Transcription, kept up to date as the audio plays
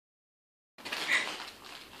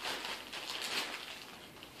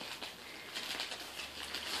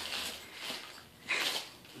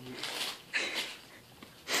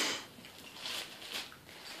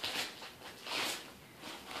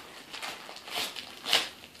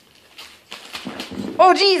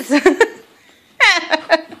Oh, jeez.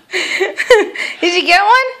 Did you get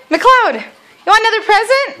one? Mcloud, you want another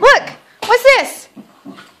present? Look, what's this?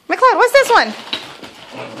 Mcloud, what's this one?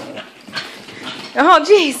 Oh,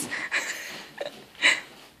 jeez.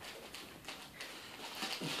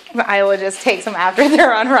 Isla just takes them after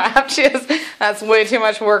they're unwrapped. That's way too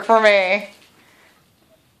much work for me.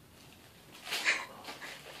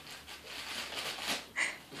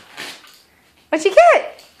 What'd you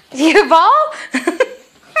get? Did you get a ball?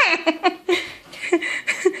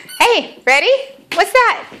 Hey, ready? What's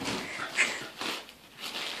that?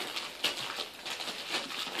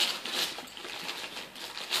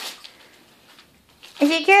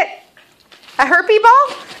 Did you get a herpy ball?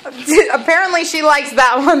 Apparently she likes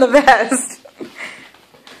that one the best.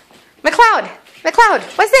 Mcloud,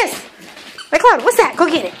 what's this? Mcloud, what's that? Go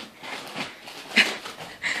get it.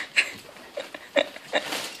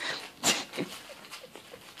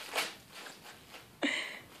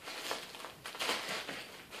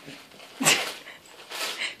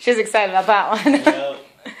 She's excited about that one. Yep.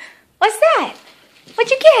 What's that? What'd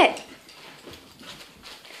you get?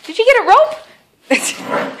 Did you get a rope?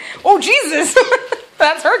 Oh, Jesus.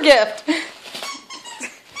 That's her gift.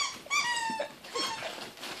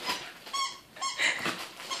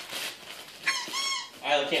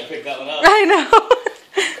 Isla can't pick that one up. I know.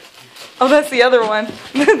 Oh, that's the other one.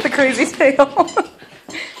 The crazy tail.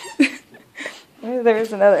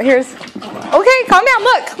 There's another. Here's. Okay, calm down.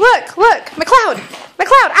 Look.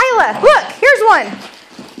 Mcloud, Isla, look. Here's one.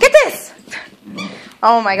 Get this.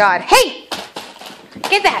 Oh my God. Hey,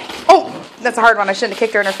 get that. Oh, that's a hard one. I shouldn't have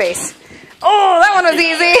kicked her in her face. Oh, that one was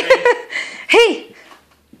easy. Hey,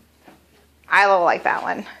 Isla will like that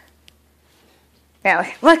one. Now,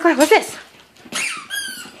 look, what's this?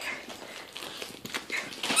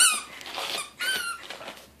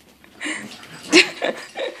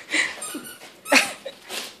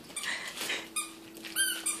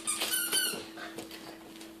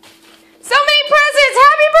 So many presents!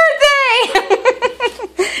 Happy birthday!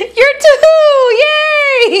 You're 2!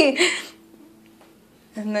 Yay!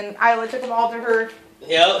 And then Isla took them all to her.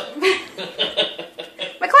 Yep.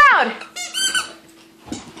 Mcloud!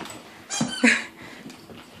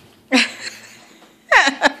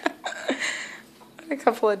 A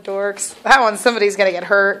couple of dorks. That one, somebody's gonna get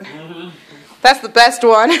hurt. That's the best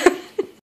one.